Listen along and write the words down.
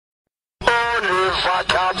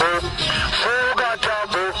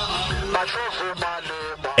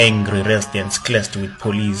Angry residents clashed with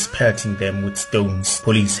police, pelting them with stones.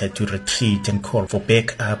 Police had to retreat and call for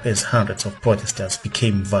backup as hundreds of protesters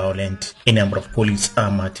became violent. A number of police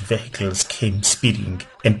armored vehicles came speeding,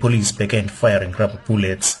 and police began firing rubber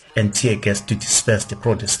bullets and tear gas to disperse the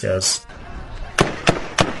protesters.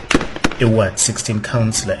 A Ward 16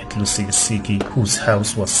 councillor at Lusikisiki, whose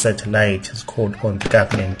house was set alight, has called on the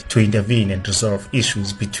government to intervene and resolve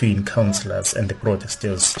issues between councillors and the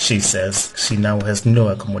protesters. She says she now has no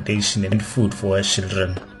accommodation and food for her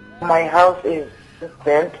children. My house is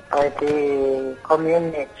burnt by the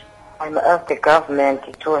community. I'm asking the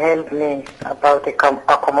government to help me about the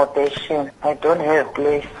accommodation. I don't have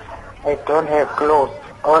place. I don't have clothes.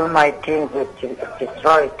 All my things are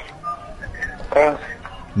destroyed. Thanks.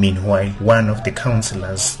 Meanwhile, one of the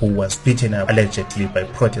councillors who was beaten up allegedly by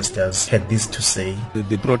protesters had this to say.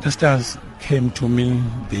 The protesters came to me,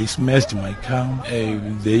 they smashed my car,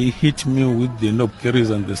 they hit me with the knob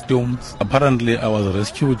carriers and the stones. Apparently I was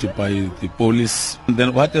rescued by the police. And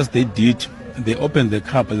then what else they did, they opened the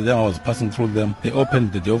car, but then I was passing through them. They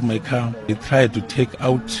opened the door of my car. They tried to take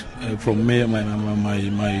out from me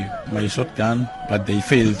my shotgun, but they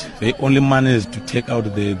failed. They only managed to take out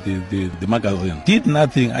the magazine. Did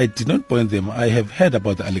nothing. I did not point them. I have heard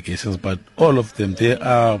about the allegations, but all of them, they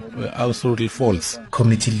are absolutely false.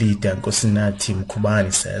 Community leader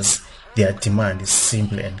Nkululeko says their demand is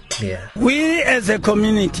simple and clear. We as a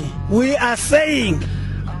community, we are saying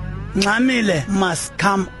Ncamile must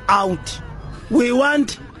come out. We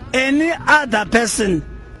want any other person,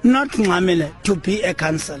 not Ncamile, to be a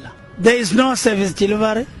councillor. There is no service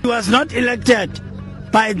delivery. He was not elected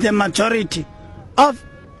by the majority of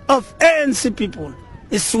ANC people.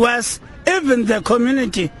 It's worse, even the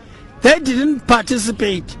community, they didn't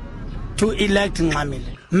participate to elect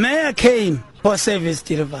Ncamile. Mayor came for service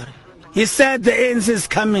delivery. He said the ANC is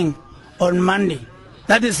coming on Monday.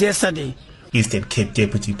 That is yesterday. Eastern Cape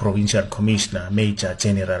Deputy Provincial Commissioner Major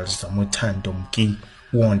General Zamutando Mki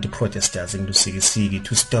warned the protesters in Lusikisiki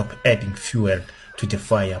to stop adding fuel to the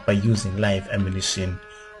fire by using live ammunition.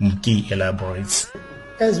 Mki elaborates.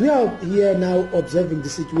 As we are here now observing the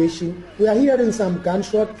situation, we are hearing some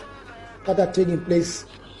gunshots that are taking place,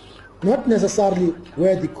 not necessarily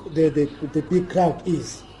where the big crowd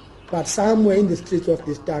is, but somewhere in the streets of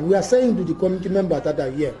this town. We are saying to the community members that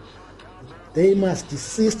are here, they must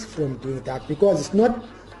desist from doing that, because it's not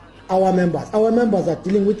our members. Our members are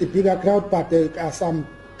dealing with the bigger crowd, but there are some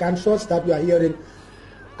gunshots that we are hearing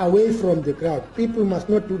away from the crowd. People must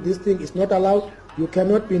not do this thing. It's not allowed. You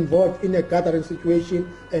cannot be involved in a gathering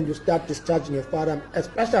situation and you start discharging a firearm,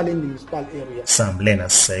 especially in the municipal area. Some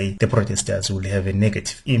learners say the protesters will have a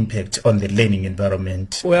negative impact on the learning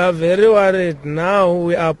environment. We are very worried now.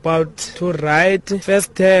 We are about to write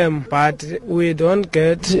first term, but we don't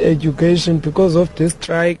get education because of this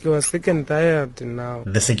strike. We are sick and tired now.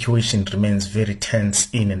 The situation remains very tense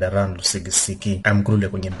in and around Lusikisiki. I'm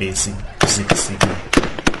Nkululeko Nyembezi, Lusikisiki.